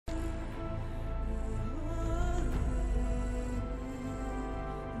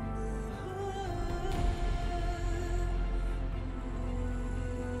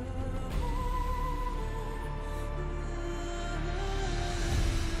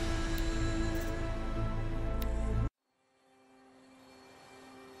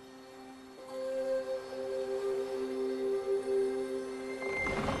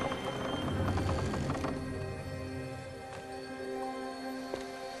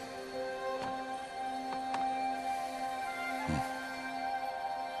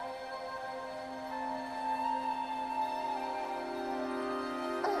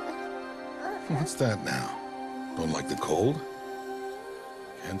What's that now? Don't like the cold?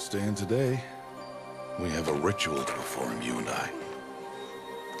 Can't stay in today. We have a ritual to perform, you and I.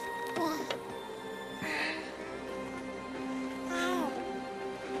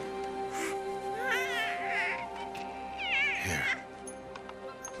 Here.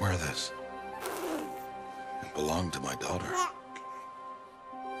 Wear this. It belonged to my daughter.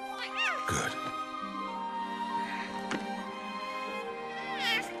 Good.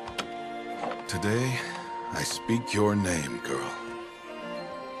 Today, I speak your name, girl.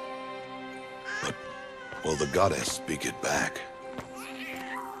 But will the goddess speak it back?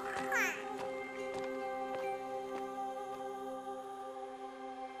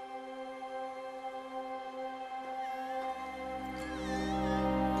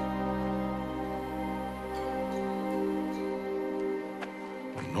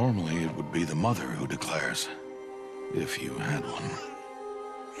 Normally, it would be the mother who declares, if you had one.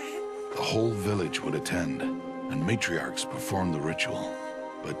 The whole village would attend, and matriarchs perform the ritual.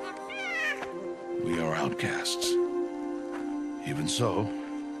 But we are outcasts. Even so,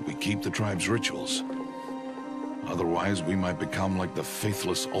 we keep the tribe's rituals. Otherwise, we might become like the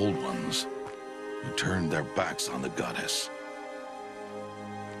faithless old ones, who turned their backs on the goddess.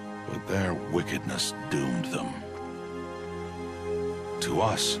 But their wickedness doomed them. To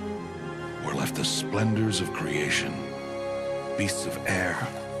us, were left the splendors of creation, beasts of air,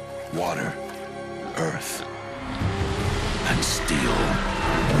 water, earth, and steel.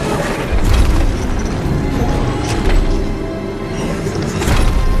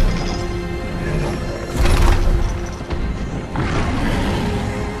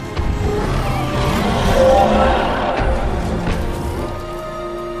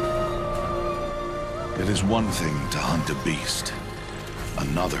 It is one thing to hunt a beast,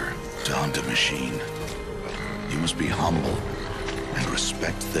 another to hunt a machine. You must be humble and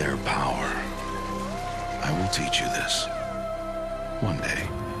respect their power. I will teach you this. One day.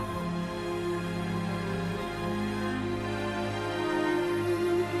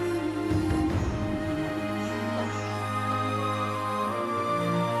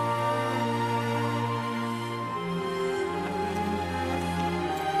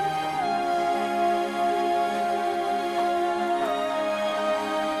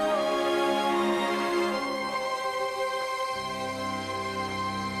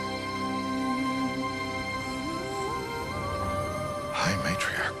 High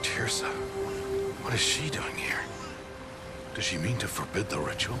Matriarch Tirsa. What is she doing here? Does she mean to forbid the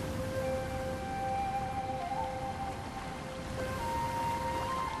ritual?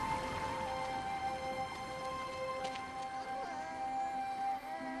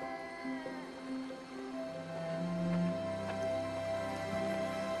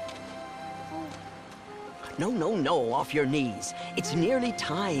 No, off your knees. It's nearly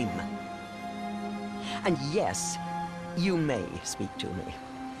time. And yes, you may speak to me.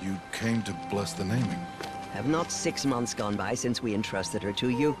 You came to bless the naming. Have not 6 months gone by since we entrusted her to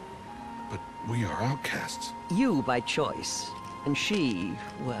you? But we are outcasts. You by choice, and she,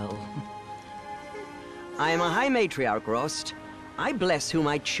 well... I am a High Matriarch, Rost. I bless whom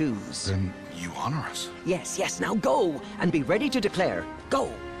I choose. Then you honor us. Yes, now go, and be ready to declare. Go!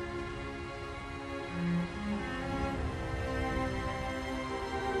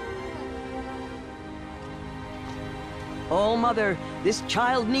 Oh, Mother, this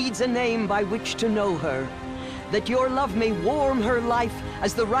child needs a name by which to know her. That your love may warm her life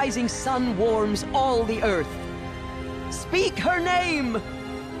as the rising sun warms all the earth. Speak her name!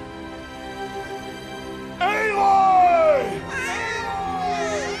 Aloy!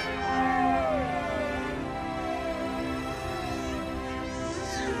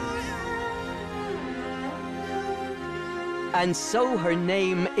 And so her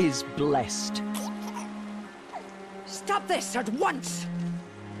name is blessed. Stop this at once!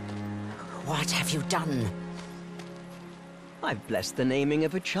 What have you done? I've blessed the naming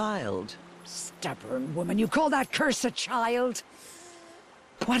of a child. Stubborn woman, you call that curse a child?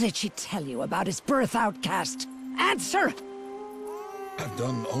 What did she tell you about his birth, outcast? Answer! I've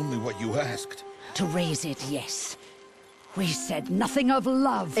done only what you asked. To raise it, yes. We said nothing of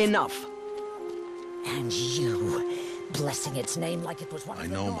love. Enough. And you, blessing its name like it was one I of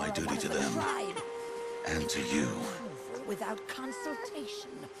the know Nora, my duty one of to the them. tribe. And to you. Without consultation.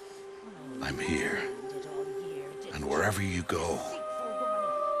 I'm here. Did all year, did And wherever you go,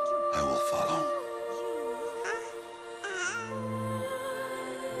 I will follow.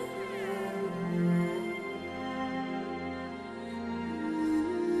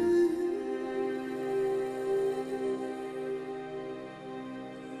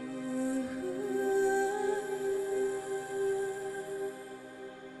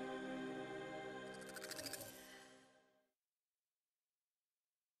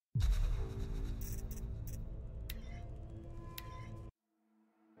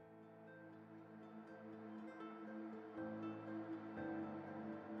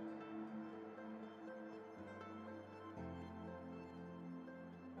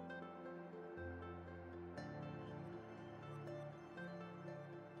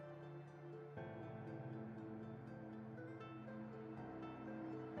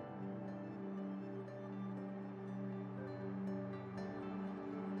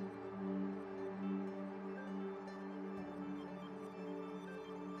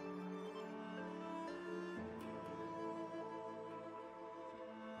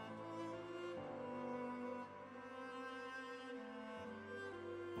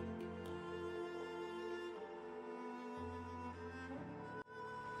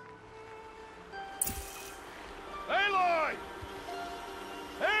 Aloy!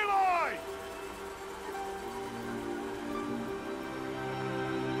 Aloy!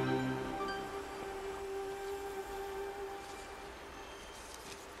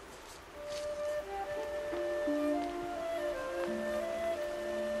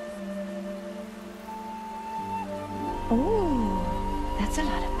 Oh, that's a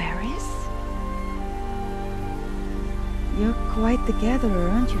lot of berries. You're quite the gatherer,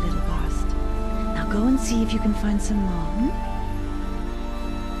 aren't you, little Bast? Now go and see if you can find some more, hmm?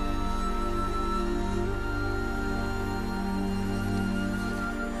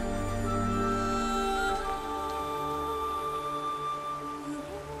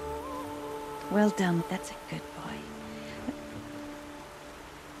 Well done, that's a good boy.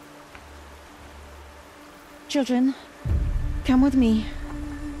 Children, come with me.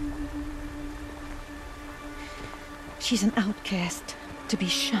 She's an outcast, to be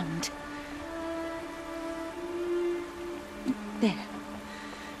shunned. There.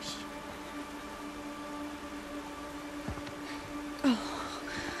 Oh,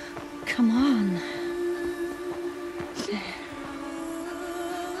 come on. There.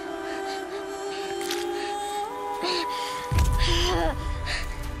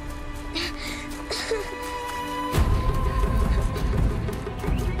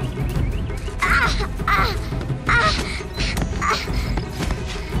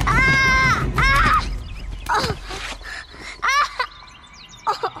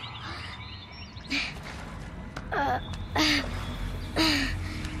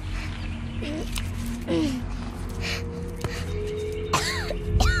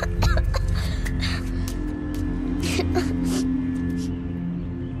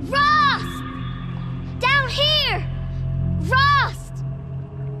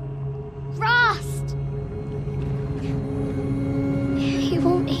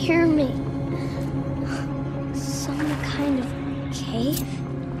 Hear me. Some kind of cave?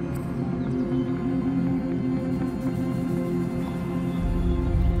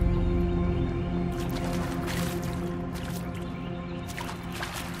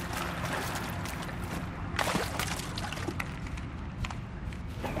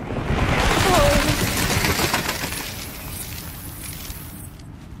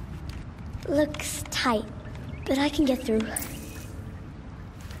 Looks tight, but I can get through.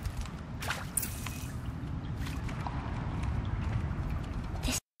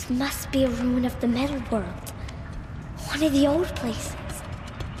 Must be a ruin of the metal world. One of the old places.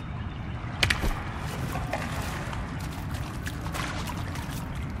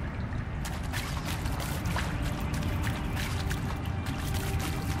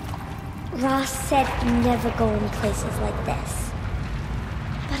 Ross said never go in places like this.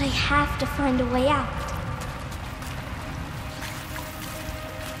 But I have to find a way out.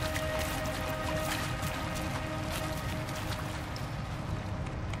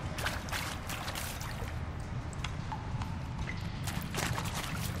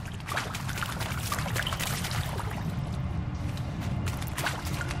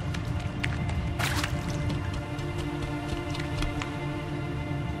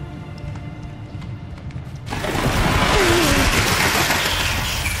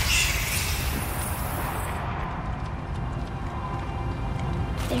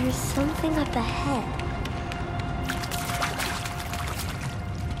 There's something up ahead.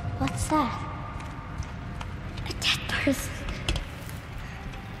 What's that? A dead person.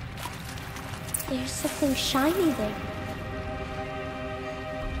 There's something shiny there.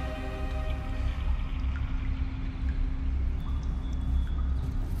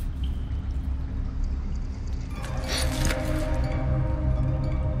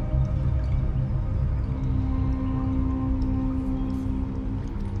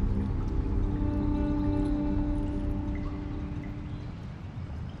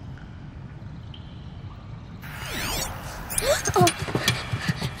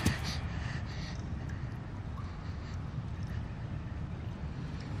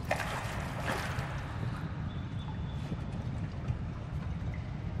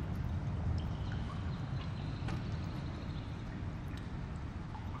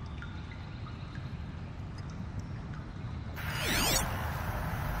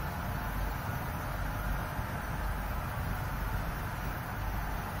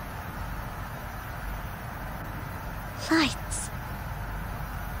 Lights.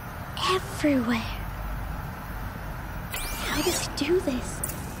 Everywhere. How does he do this?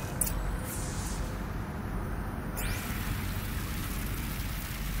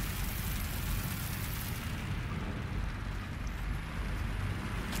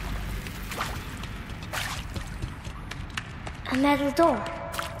 A metal door.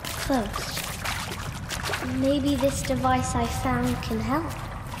 Closed. Maybe this device I found can help.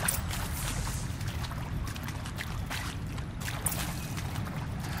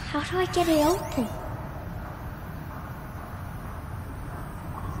 How do I get it open?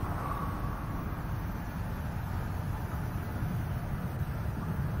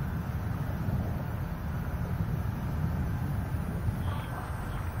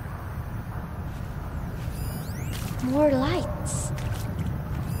 More lights.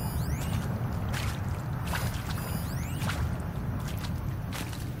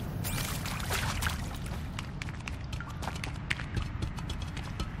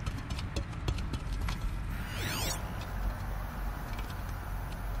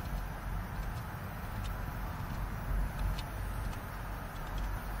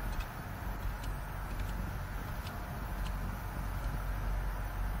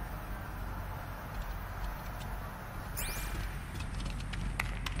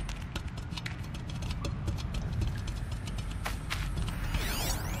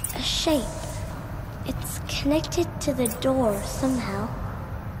 A shape. It's connected to the door somehow.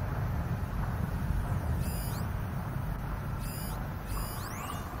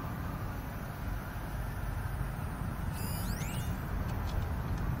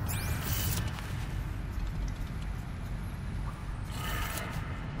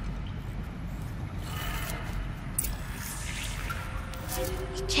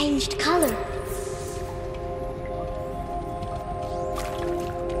 It changed color.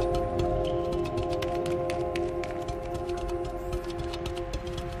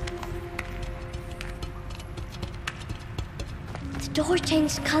 The door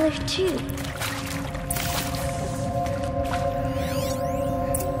changed color too.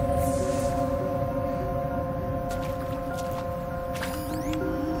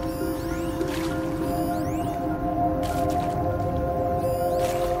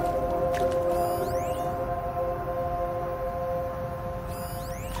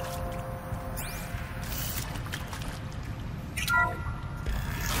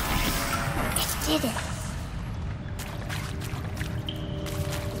 It did it.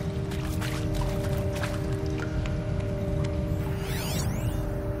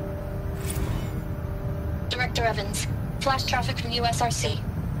 Director Evans, flash traffic from USRC.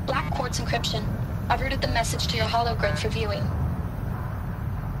 Black quartz encryption. I've routed the message to your hologrid for viewing.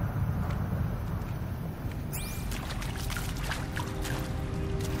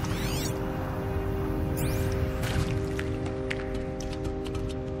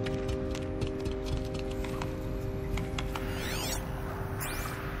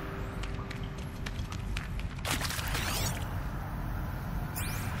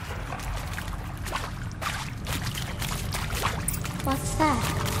 What's that?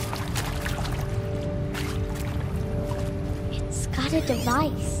 It's got a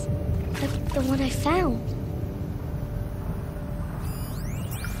device, like the one I found.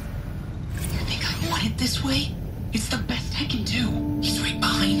 You think I want it this way? It's the best I can do. He's right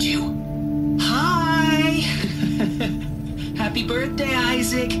behind you. Hi! Happy birthday,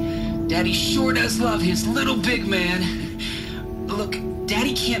 Isaac. Daddy sure does love his little big man. Look,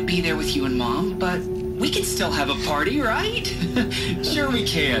 Daddy can't be there with you and Mom, but we can still have a party, right? Sure we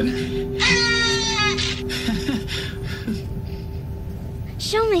can.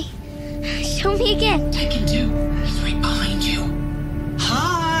 Show me. Show me again. I can do. He's right behind you.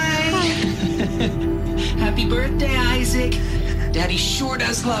 Hi! Happy birthday, Isaac. Daddy sure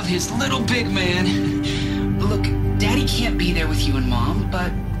does love his little big man. Look, Daddy can't be there with you and Mom,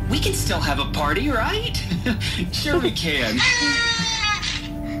 but we can still have a party, right? Sure we can.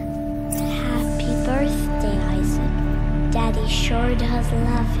 Happy birthday, Isaac. Daddy sure does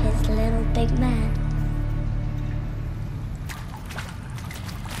love his little big man.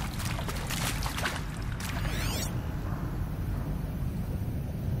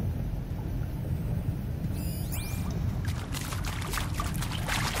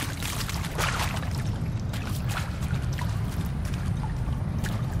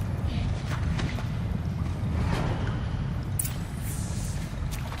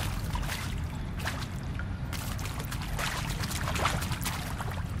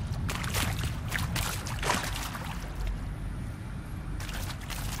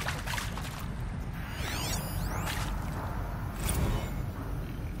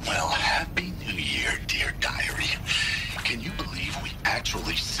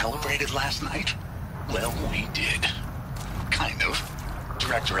 celebrated last night? Well, we did. Kind of.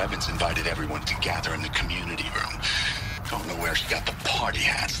 Director Evans invited everyone to gather in the community room. Don't know where she got the party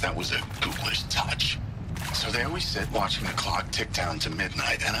hats. That was a ghoulish touch. So there we sit, watching the clock tick down to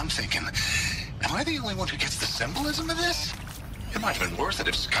midnight, and I'm thinking, am I the only one who gets the symbolism of this? It might have been worth it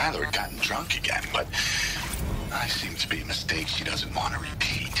if Skylar had gotten drunk again, but I seem to be a mistake she doesn't want to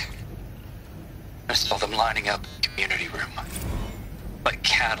repeat. I saw them lining up in the community room. Like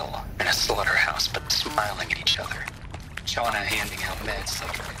cattle in a slaughterhouse, but smiling at each other. Shauna handing out meds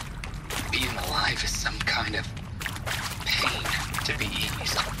like being alive is some kind of pain to be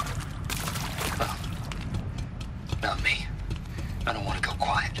eased. Well, not me. I don't want to go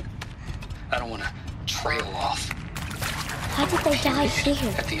quiet. I don't want to trail off. How did they die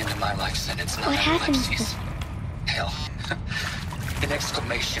here? At the end of my life sentence, not What happens ellipses. Hell. An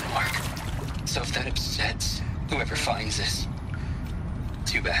exclamation mark. So if that upsets whoever finds this,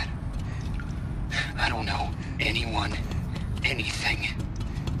 too bad. I don't know anyone, anything,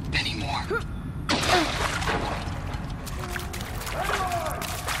 anymore.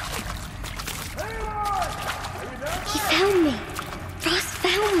 He found me. Ross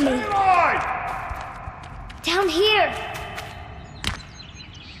found me. Down here.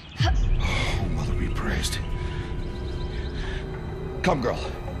 Oh, Mother be praised. Come, girl.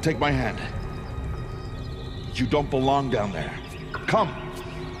 Take my hand. You don't belong down there. Come.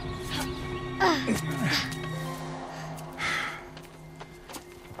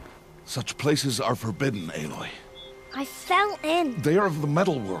 Such places are forbidden, Aloy. I fell in. They are of the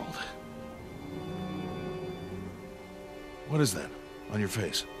metal world. What is that on your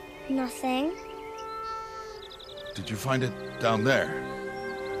face? Nothing. Did you find it down there?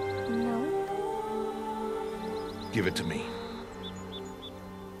 No. Give it to me.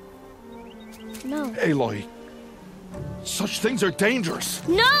 No. Aloy, such things are dangerous.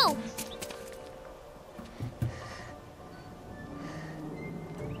 No!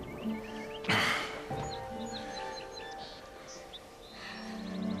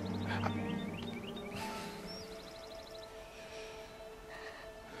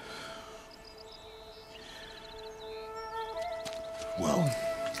 Well,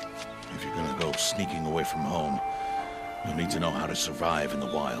 if you're gonna go sneaking away from home, you'll need to know how to survive in the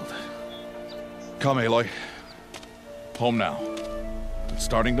wild. Come, Aloy. Home now. But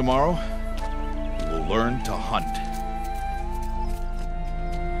starting tomorrow, you will learn to hunt.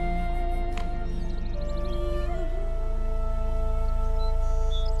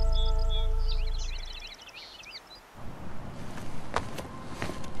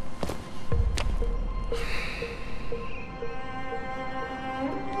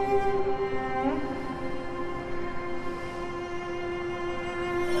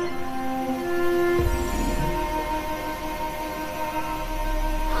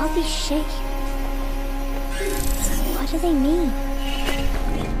 All these shapes. What do they mean?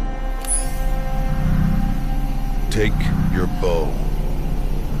 Take your bow.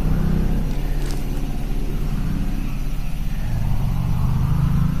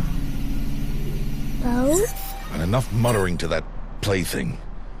 Bow? And enough muttering to that plaything.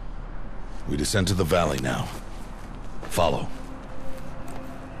 We descend to the valley now. Follow.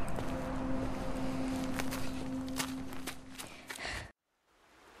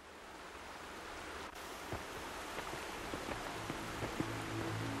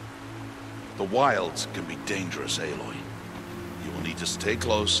 The wilds can be dangerous, Aloy. You will need to stay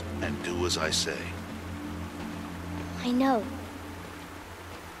close and do as I say. I know.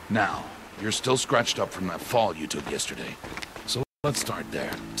 Now, you're still scratched up from that fall you took yesterday. So let's start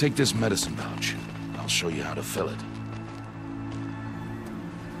there. Take this medicine pouch. I'll show you how to fill it.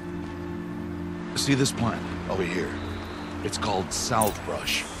 See this plant over here? It's called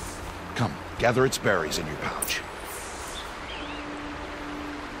salvebrush. Come, gather its berries in your pouch.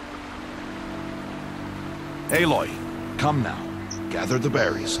 Aloy, come now. Gather the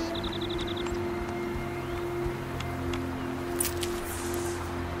berries.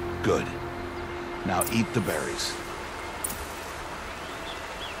 Good. Now eat the berries.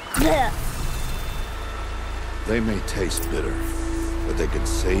 Blech. They may taste bitter, but they can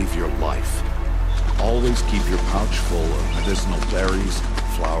save your life. Always keep your pouch full of medicinal berries,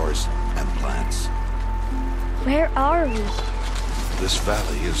 flowers, and plants. Where are we? This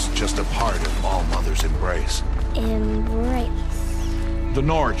valley is just a part of All Mother's embrace. Embrace. The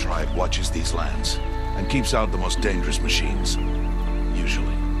Nora tribe watches these lands and keeps out the most dangerous machines,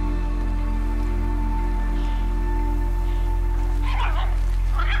 usually.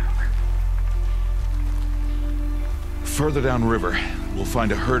 Further downriver, we'll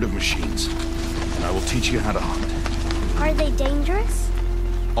find a herd of machines, and I will teach you how to hunt. Are they dangerous?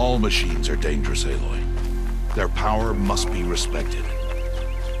 All machines are dangerous, Aloy. Their power must be respected.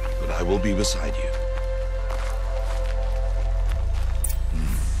 But I will be beside you.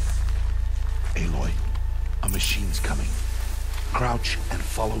 Aloy, a machine's coming. Crouch and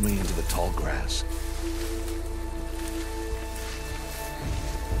follow me into the tall grass.